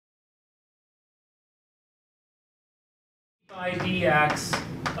Phi dx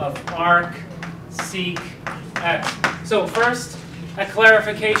of arc sec x. So first, a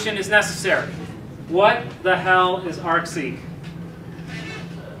clarification is necessary. What the hell is arc sec?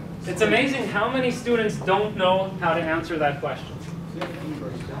 It's amazing how many students don't know how to answer that question.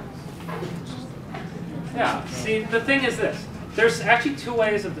 Yeah, see, the thing is this. There's actually two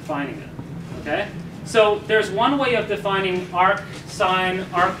ways of defining it, okay? So there's one way of defining arc sine,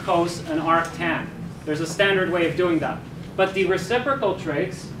 arc cos, and arc tan. There's a standard way of doing that. But the reciprocal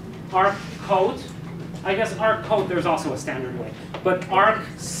traits, arc cot, I guess arc cot there's also a standard way. But arc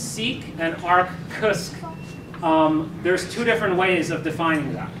sec and arc cusc, there's two different ways of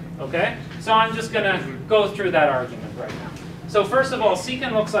defining that, okay? So I'm just going to go through that argument right now. So first of all,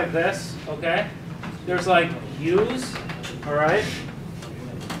 secant looks like this, okay? There's like U's, all right,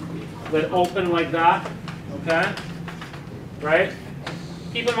 that open like that, okay? Right?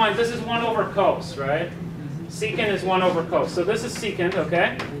 Keep in mind, this is 1 over cos, right? Secant is 1 over cos. So this is secant,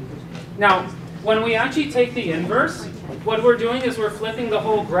 okay? Now, when we actually take the inverse, what we're doing is we're flipping the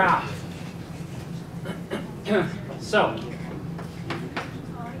whole graph. So,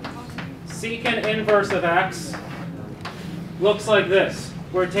 secant inverse of x looks like this.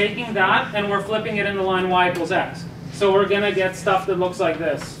 We're taking that and we're flipping it in the line y equals x. So we're going to get stuff that looks like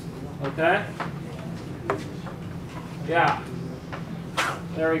this, okay? Yeah.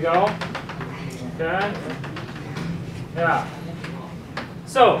 There we go. Okay. Yeah.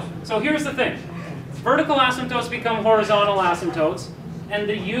 So here's the thing. Vertical asymptotes become horizontal asymptotes, and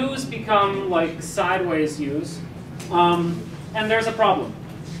the U's become like sideways U's. And there's a problem.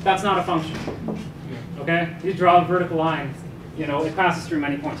 That's not a function. Okay? You draw a vertical line, you know, it passes through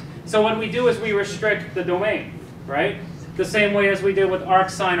many points. So what we do is we restrict the domain, right? The same way as we did with arc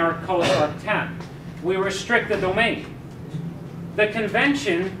sine, arc cos, arc tan. We restrict the domain. The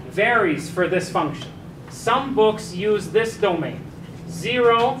convention varies for this function. Some books use this domain,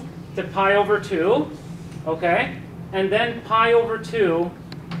 0 to pi over 2, okay? And then pi over 2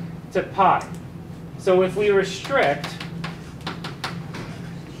 to pi. So if we restrict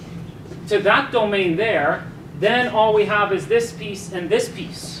to that domain there, then all we have is this piece and this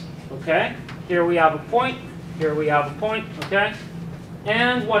piece, okay? Here we have a point, here we have a point, okay?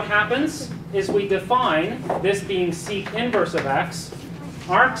 And what happens is we define this being sec inverse of x.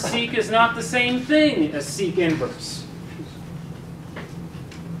 Arc sec is not the same thing as sec inverse.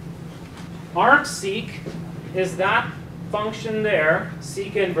 Arc sec is that function there,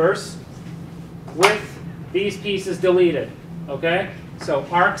 sec inverse, with these pieces deleted, okay? So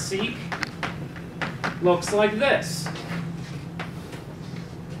arc sec looks like this.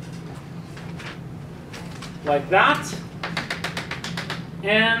 Like that.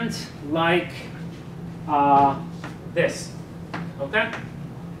 And like this, okay?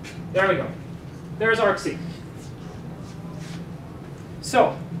 There we go. There's arc sec.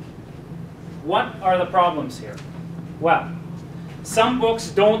 So, what are the problems here? Well, some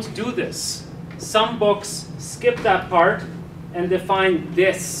books don't do this. Some books skip that part and define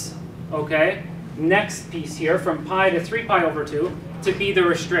this, okay? Next piece here from pi to 3 pi over 2 to be the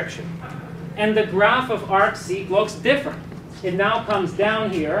restriction. And the graph of arc sec looks different. It now comes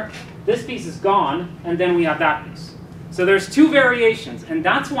down here, this piece is gone, and then we have that piece. So there's two variations, and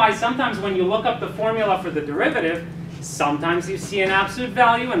that's why sometimes when you look up the formula for the derivative, sometimes you see an absolute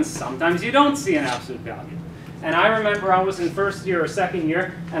value, and sometimes you don't see an absolute value. And I remember I was in first year or second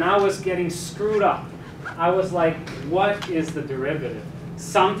year, and I was getting screwed up. I was like, what is the derivative?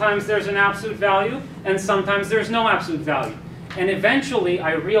 Sometimes there's an absolute value, and sometimes there's no absolute value. And eventually,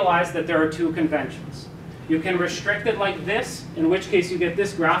 I realized that there are two conventions. You can restrict it like this, in which case you get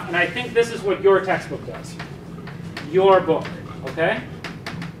this graph, and I think this is what your textbook does. Your book, okay?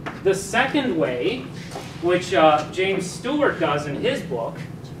 The second way, which James Stewart does in his book,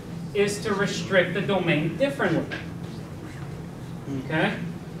 is to restrict the domain differently, okay?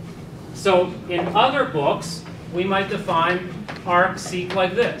 So in other books, we might define arc sec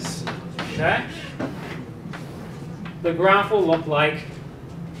like this, okay? The graph will look like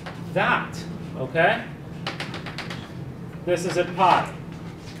that, okay? This is at pi.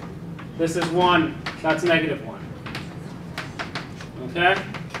 This is 1, that's negative 1. Okay?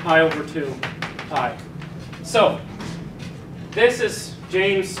 Pi over 2, pi. So, this is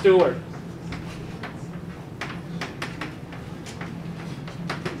James Stewart.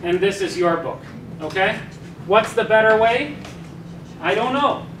 And this is your book. Okay? What's the better way? I don't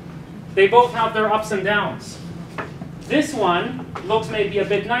know. They both have their ups and downs. This one looks maybe a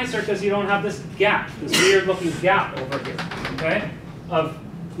bit nicer because you don't have this gap, this weird looking gap over here, okay, of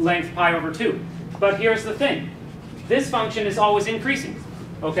length pi over 2. But here's the thing. This function is always increasing,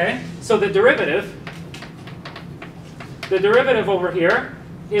 okay? So the derivative the derivative over here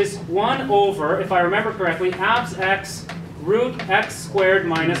is 1 over, if I remember correctly, abs x root x squared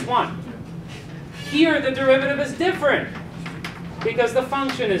minus 1. Here the derivative is different because the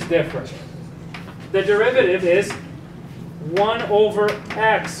function is different. The derivative is 1 over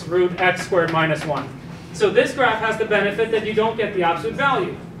x root x squared minus 1. So this graph has the benefit that you don't get the absolute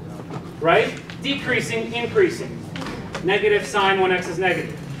value, right? Decreasing, increasing. Negative sign when x is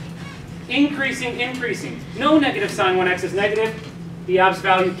negative. Increasing, increasing. No negative sign when x is negative. The abs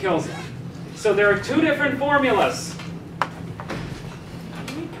value kills that. So there are two different formulas.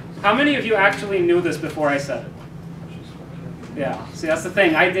 How many of you actually knew this before I said it? Yeah, see that's the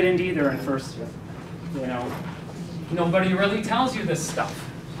thing. I didn't either in first year. You know, nobody really tells you this stuff.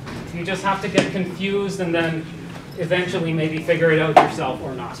 You just have to get confused and then eventually maybe figure it out yourself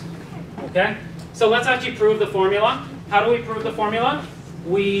or not. Okay? So let's actually prove the formula. How do we prove the formula?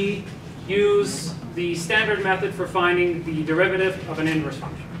 We use the standard method for finding the derivative of an inverse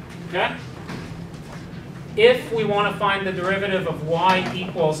function. Okay? If we want to find the derivative of y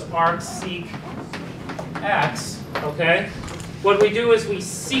equals arc sec x, okay, what we do is we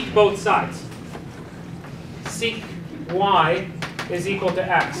seek both sides. Sec y is equal to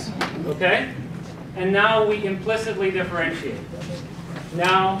x, okay? And now we implicitly differentiate.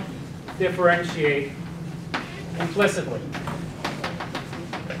 Now differentiate implicitly.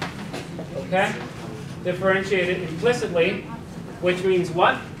 Okay? Differentiate it implicitly, which means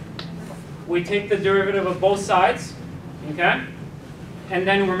what? We take the derivative of both sides, okay? And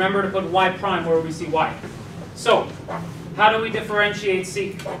then remember to put y prime where we see y. So, how do we differentiate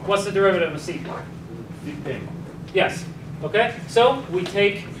sec? What's the derivative of sec? Yes. Okay? So, we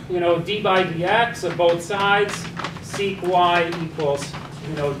take, d by dx of both sides. Sec y equals,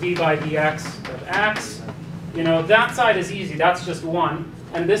 d by dx of x. That side is easy. That's just 1.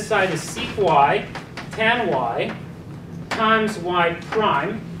 And this side is sec y, tan y, times y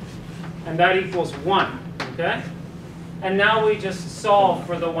prime. And that equals 1, okay? And now we just solve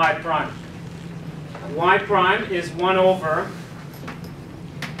for the y prime. Y prime is 1 over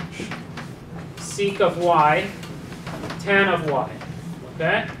sec of y, tan of y,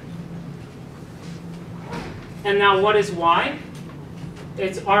 okay? And now what is y?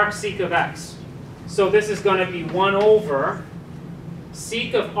 It's arc sec of x. So this is going to be 1 over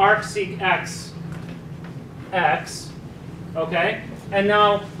sec of arc sec x, x, okay? And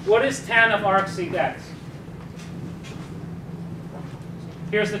now, what is tan of arc sec x?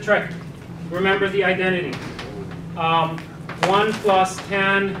 Here's the trick. Remember the identity. 1 plus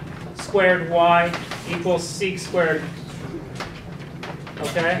tan squared y equals sec squared.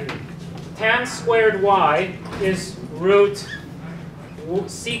 Okay? Tan squared y is root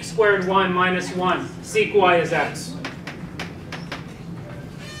sec squared y minus 1. Sec y is x.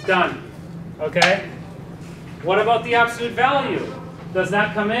 Done. Okay? What about the absolute value? Does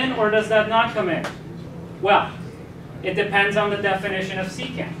that come in or does that not come in? Well, it depends on the definition of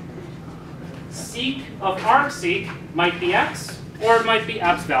secant. Sec of arc sec might be x, or it might be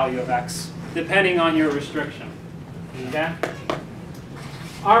abs value of x, depending on your restriction. Okay?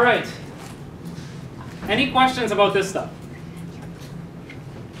 All right. Any questions about this stuff?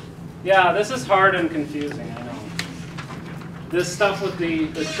 Yeah, this is hard and confusing, I know. This stuff with the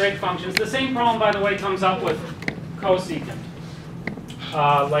trig functions. The same problem, by the way, comes up with cosecant.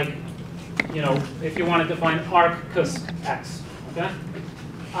 If you wanted to find arc cos x, okay?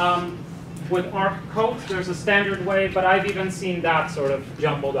 With arc cot, there's a standard way, but I've even seen that sort of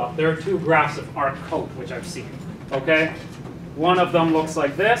jumbled up. There are two graphs of arc cot, which I've seen, okay? One of them looks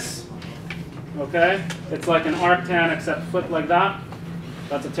like this, okay? It's like an arctan except flipped like that.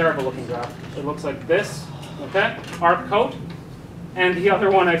 That's a terrible looking graph. It looks like this, okay? Arc cot. And the other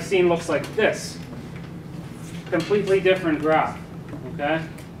one I've seen looks like this. Completely different graph. Okay?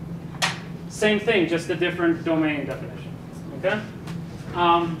 Same thing, just a different domain definition. Okay?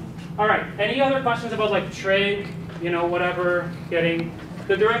 All right. Any other questions about like trig, whatever, getting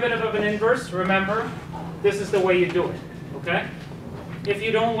the derivative of an inverse? Remember, this is the way you do it. Okay? If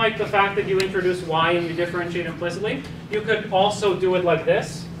you don't like the fact that you introduce y and you differentiate implicitly, you could also do it like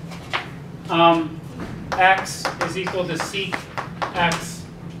this. X is equal to sec x,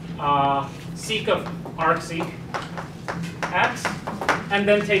 sec of arc sec x, and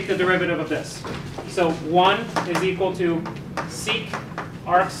then take the derivative of this. So 1 is equal to sec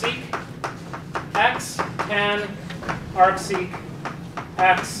arc sec x tan arc sec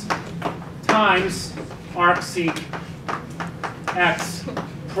x times arc sec x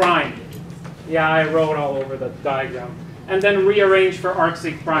prime. Yeah, I wrote all over the diagram. And then rearrange for arc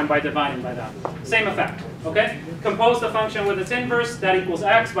sec prime by dividing by that. Same effect, okay? Compose the function with its inverse, that equals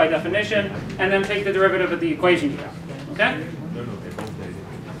x by definition, and then take the derivative of the equation you have, Okay?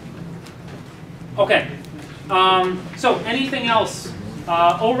 Okay. So anything else?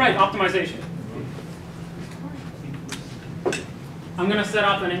 Oh, right, optimization. I'm going to set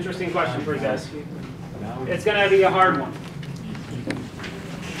up an interesting question for you guys. It's going to be a hard one.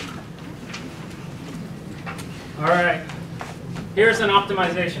 All right. Here's an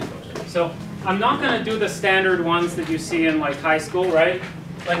optimization question. So I'm not going to do the standard ones that you see in like high school, right?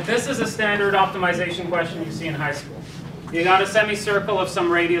 Like this is a standard optimization question you see in high school. You got a semicircle of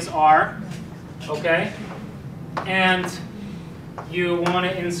some radius r, okay? And you want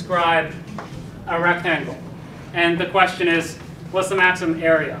to inscribe a rectangle. And the question is, what's the maximum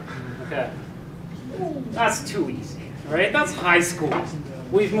area? Okay. That's too easy, right? That's high school.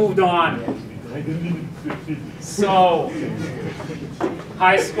 We've moved on. So,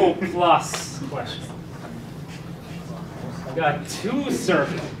 high school plus question. We got 2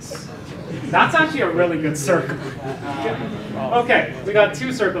 circles. That's actually a really good circle. Okay, we got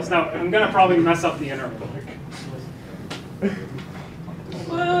 2 circles. Now, I'm going to probably mess up the interval.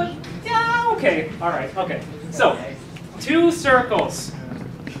 Yeah, okay. All right, okay. So, 2 circles.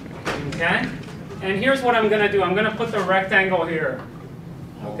 Okay? And here's what I'm going to do. I'm going to put the rectangle here.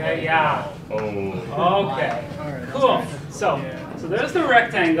 Okay, yeah. Okay, cool. So there's the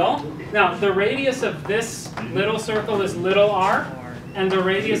rectangle. Now, the radius of this little circle is little r, and the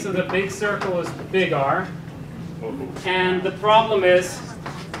radius of the big circle is big R. And the problem is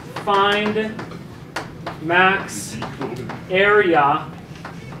find max area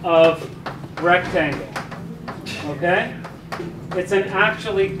of rectangle. Okay? It's an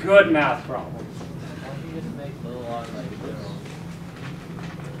actually good math problem.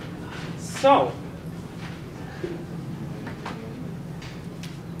 So,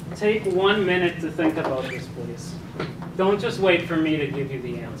 take 1 minute to think about this, please. Don't just wait for me to give you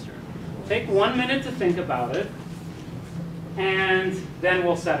the answer. Take 1 minute to think about it, and then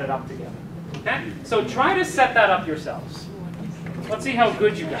we'll set it up together. Okay? So try to set that up yourselves. Let's see how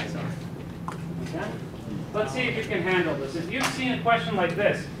good you guys are. Okay? Let's see if you can handle this. If you've seen a question like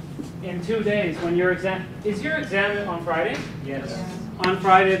this in 2 days when your exam, is your exam on Friday? Yes. On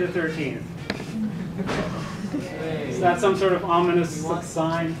Friday the 13th. Is that some sort of ominous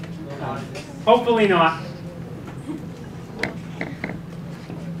sign? Hopefully not.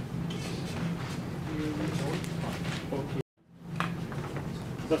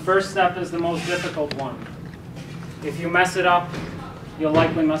 The first step is the most difficult one. If you mess it up, you'll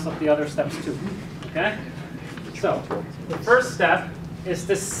likely mess up the other steps too. Okay? So, the first step is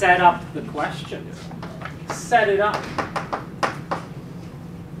to set up the question. Set it up.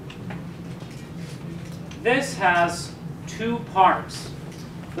 This has 2 parts.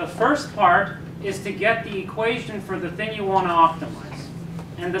 The first part is to get the equation for the thing you want to optimize.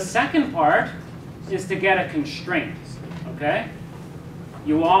 And the second part is to get a constraint. Okay?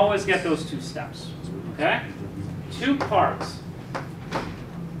 You always get those 2 steps. Okay? 2 parts.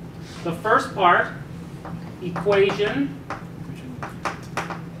 The first part, equation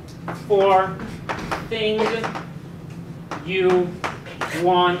for thing you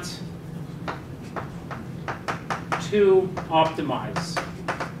want to optimize.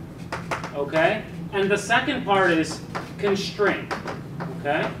 Okay? And the second part is constraint.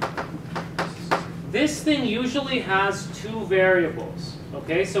 Okay? This thing usually has 2 variables.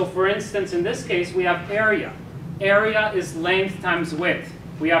 Okay? So for instance, in this case, we have area. Area is length times width.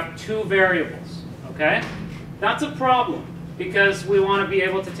 We have 2 variables. Okay? That's a problem because we want to be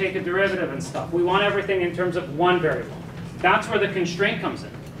able to take a derivative and stuff. We want everything in terms of 1 variable. That's where the constraint comes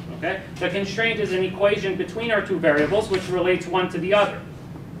in. Okay? The constraint is an equation between our 2 variables which relates one to the other.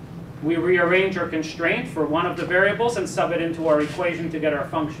 We rearrange our constraint for one of the variables and sub it into our equation to get our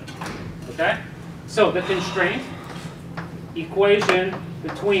function. Okay? So the constraint, equation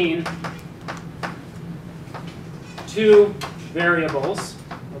between 2 variables.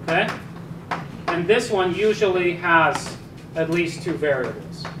 Okay? And this one usually has at least 2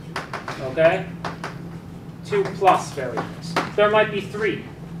 variables. Okay? 2 plus variables. There might be 3.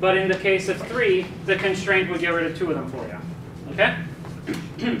 But in the case of 3, the constraint would get rid of 2 of them for you. Okay?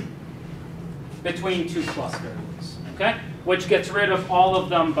 Between 2 plus variables. Okay? Which gets rid of all of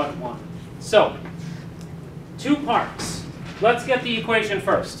them but 1. So, 2 parts. Let's get the equation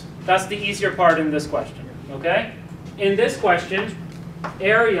first. That's the easier part in this question. Okay? In this question,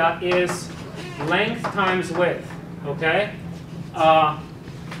 area is length times width. Okay?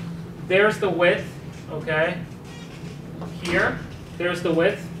 There's the width. Okay? Here. There's the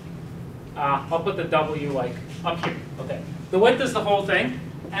width. I'll put the W like up here. Okay. The width is the whole thing,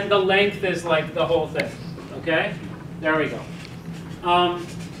 and the length is like the whole thing. Okay? There we go.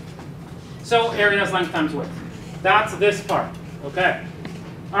 So area is length times width. That's this part. Okay.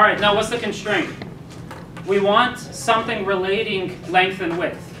 All right, now what's the constraint? We want something relating length and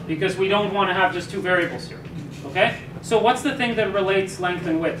width, because we don't want to have just two variables here. Okay? So what's the thing that relates length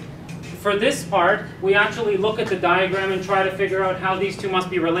and width? For this part, we actually look at the diagram and try to figure out how these two must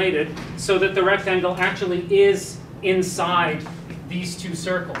be related so that the rectangle actually is inside these two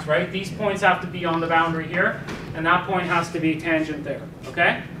circles, right? These points have to be on the boundary here, and that point has to be tangent there,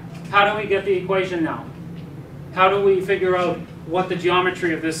 okay? How do we get the equation now? How do we figure out what the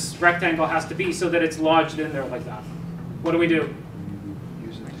geometry of this rectangle has to be so that it's lodged in there like that? What do we do?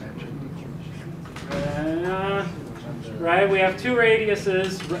 Use a tangent. Right, we have two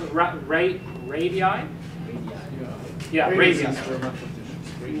radiuses, radii? Yeah, radius.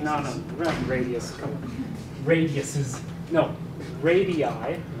 No, radius. Radiuses. No, radii.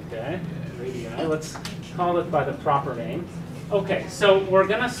 Okay, radii. Let's call it by the proper name. Okay, so we're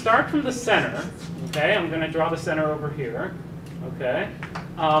going to start from the center. Okay, I'm going to draw the center over here. Okay,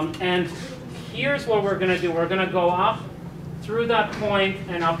 and here's what we're going to do. We're going to go up through that point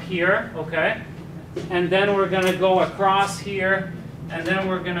and up here. Okay, and then we're going to go across here, and then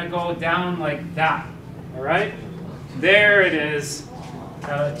we're going to go down like that. All right, there it is.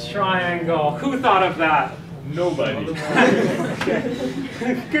 A triangle. Who thought of that? Nobody.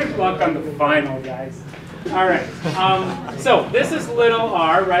 Good luck on the final, guys. All right. So this is little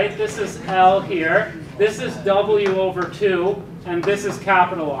r, right? This is L here. This is W over 2, and this is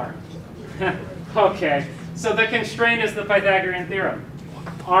capital R. Okay. So the constraint is the Pythagorean theorem.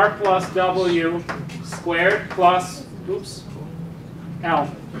 R plus W squared plus, oops,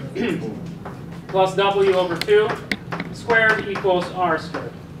 L plus W over 2 squared equals R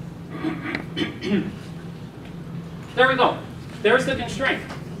squared. There we go. There's the constraint.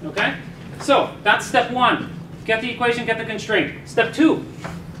 Okay? So that's step 1. Get the equation, get the constraint. Step 2.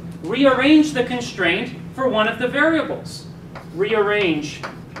 Rearrange the constraint for one of the variables. Rearrange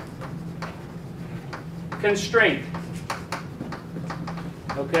constraint.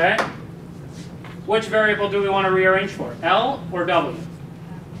 Okay? Which variable do we want to rearrange for? L or W?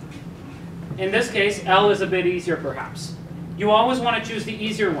 In this case, L is a bit easier perhaps. You always want to choose the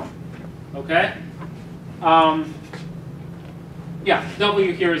easier one. Okay? Yeah,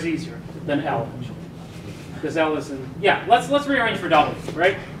 W here is easier than L, because L is in. Yeah, let's rearrange for W,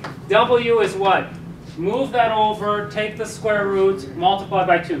 right? W is what? Move that over, take the square root, multiply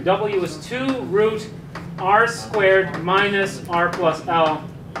by 2. W is 2 root R squared minus R plus L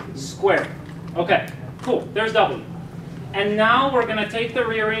squared. Okay, cool. There's W. And now we're going to take the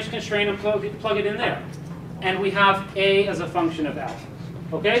rearranged constraint and plug it in there. And we have A as a function of L.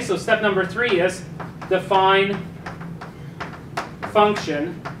 Okay, so step number 3 is define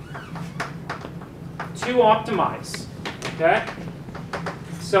function to optimize. Okay?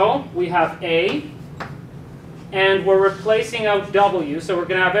 So we have A, and we're replacing out W, so we're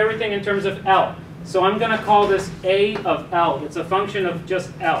going to have everything in terms of L. So I'm going to call this A of L. It's a function of just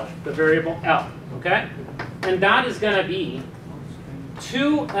L, the variable L. Okay? And that is going to be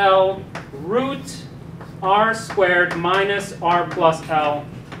 2L root R squared minus R plus L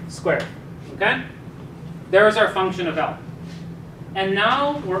squared. Okay? There's our function of L. And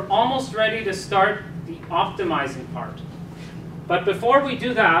now we're almost ready to start the optimizing part. But before we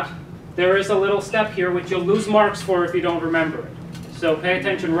do that, there is a little step here which you'll lose marks for if you don't remember it. So pay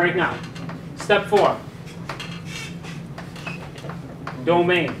attention right now. Step 4.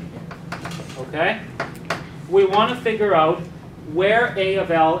 Domain. Okay? We want to figure out where A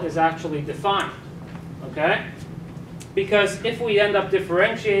of L is actually defined. Okay? Because if we end up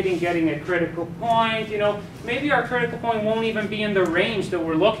differentiating, getting a critical point, maybe our critical point won't even be in the range that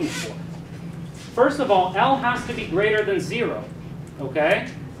we're looking for. First of all, L has to be greater than 0, okay?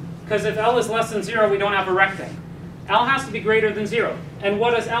 Because if L is less than 0, we don't have a rectangle. L has to be greater than 0. And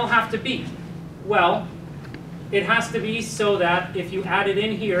what does L have to be? Well, it has to be so that if you add it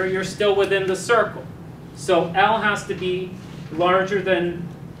in here, you're still within the circle. So L has to be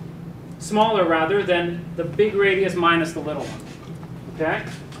smaller rather than the big radius minus the little one. Okay?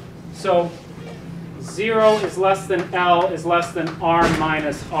 So 0 is less than L is less than R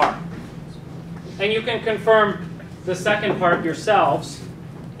minus R. And you can confirm the second part yourselves.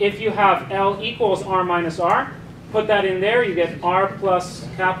 If you have L equals R minus R, put that in there, you get R plus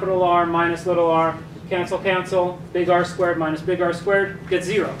capital R minus little r, cancel, cancel, big R squared minus big R squared, get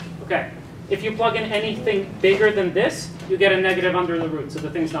 0. Okay. If you plug in anything bigger than this, you get a negative under the root, so the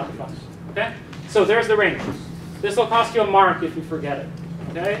thing's not defined. Okay? So there's the range. This will cost you a mark if you forget it.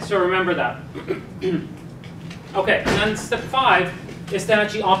 Okay? So remember that. Okay, and then step 5 is to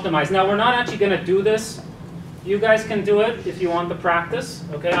actually optimize. Now we're not actually going to do this. You guys can do it if you want the practice.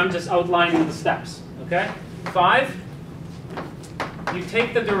 Okay? I'm just outlining the steps. Okay? 5, you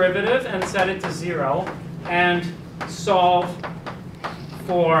take the derivative and set it to 0 and solve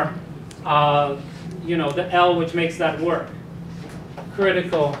for you know, the L which makes that work.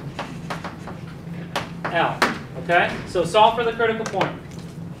 Critical L. Okay? So solve for the critical point.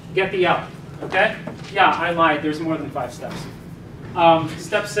 Get the L. Okay? Yeah, I lied. There's more than 5 steps.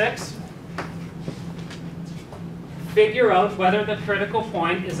 Step 6. Figure out whether the critical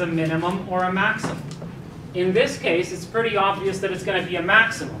point is a minimum or a maximum. In this case, it's pretty obvious that it's going to be a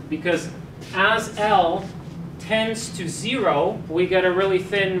maximum because as L tends to 0, we get a really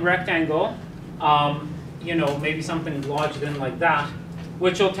thin rectangle, you know, maybe something lodged in like that,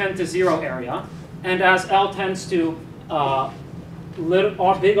 which will tend to 0 area. And as L tends to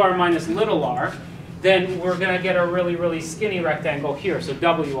big R minus little r, then we're going to get a really, really skinny rectangle here. So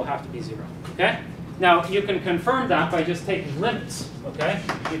W will have to be 0. Okay? Now, you can confirm that by just taking limits. Okay?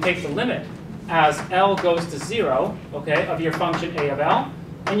 You take the limit as L goes to 0, okay, of your function A of L,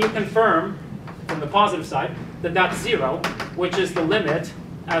 and you confirm from the positive side that that's 0, which is the limit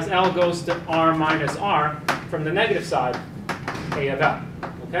as L goes to R minus R from the negative side, A of L.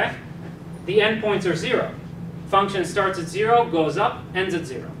 Okay? The endpoints are 0. Function starts at 0, goes up, ends at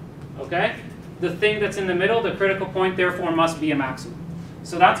 0. Okay? The thing that's in the middle, the critical point, therefore must be a maximum.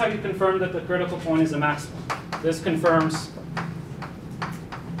 So that's how you confirm that the critical point is a maximum. This confirms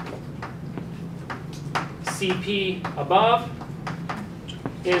CP above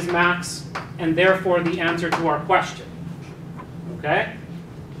is max, and therefore the answer to our question. Okay?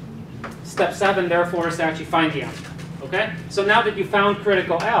 Step 7, therefore, is to actually find the answer. Okay? So now that you found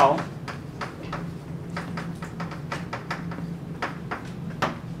critical L,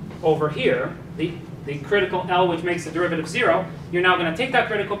 over here, the critical L which makes the derivative 0, you're now going to take that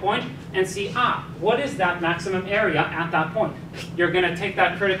critical point and see, what is that maximum area at that point? You're going to take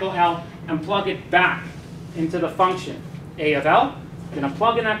that critical L and plug it back into the function A of L. You're going to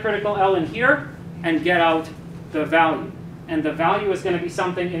plug in that critical L in here and get out the value. And the value is going to be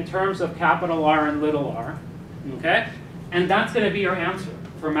something in terms of capital R and little r. Okay? And that's going to be your answer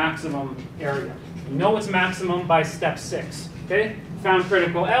for maximum area. You know it's maximum by step 6. Okay? Found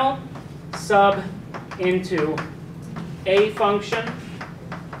critical L, sub into a function,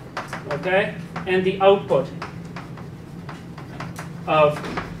 okay? And the output of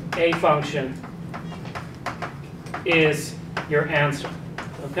a function is your answer,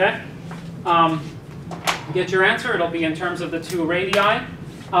 okay? Get your answer, it'll be in terms of the 2 radii.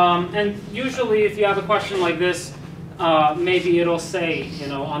 And usually if you have a question like this, maybe it'll say, you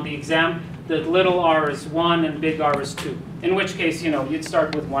know, on the exam, that little r is 1 and big R is 2. In which case, you know, you'd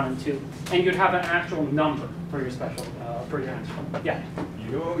start with 1 and 2, and you'd have an actual number for your special, for your answer. Yeah?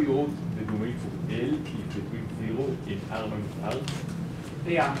 You know you wrote the domain for L is between 0 and R minus R?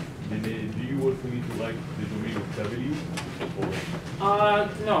 Yeah. Then do you want me to write the domain of W?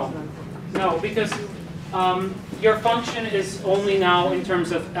 No. No, because your function is only now in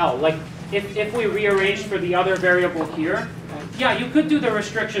terms of L. Like, if we rearranged for the other variable here, yeah, you could do the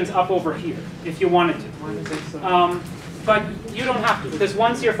restrictions up over here if you wanted to. But you don't have to, because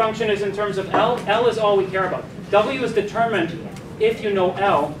once your function is in terms of L, L is all we care about. W is determined, if you know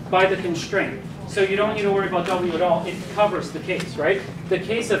L, by the constraint. So you don't need to worry about W at all. It covers the case, right? The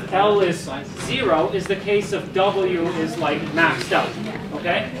case of L is 0 is the case of W is like maxed out,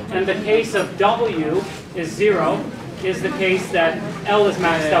 okay? And the case of W is 0 is the case that L is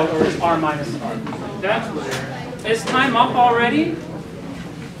maxed out or is R minus R, okay? Is time up already?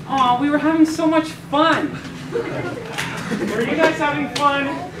 Oh, we were having so much fun. Were you guys having fun?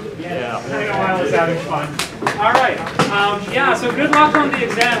 Yeah. I know I was having fun. All right. Yeah, so good luck on the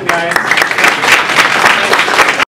exam, guys.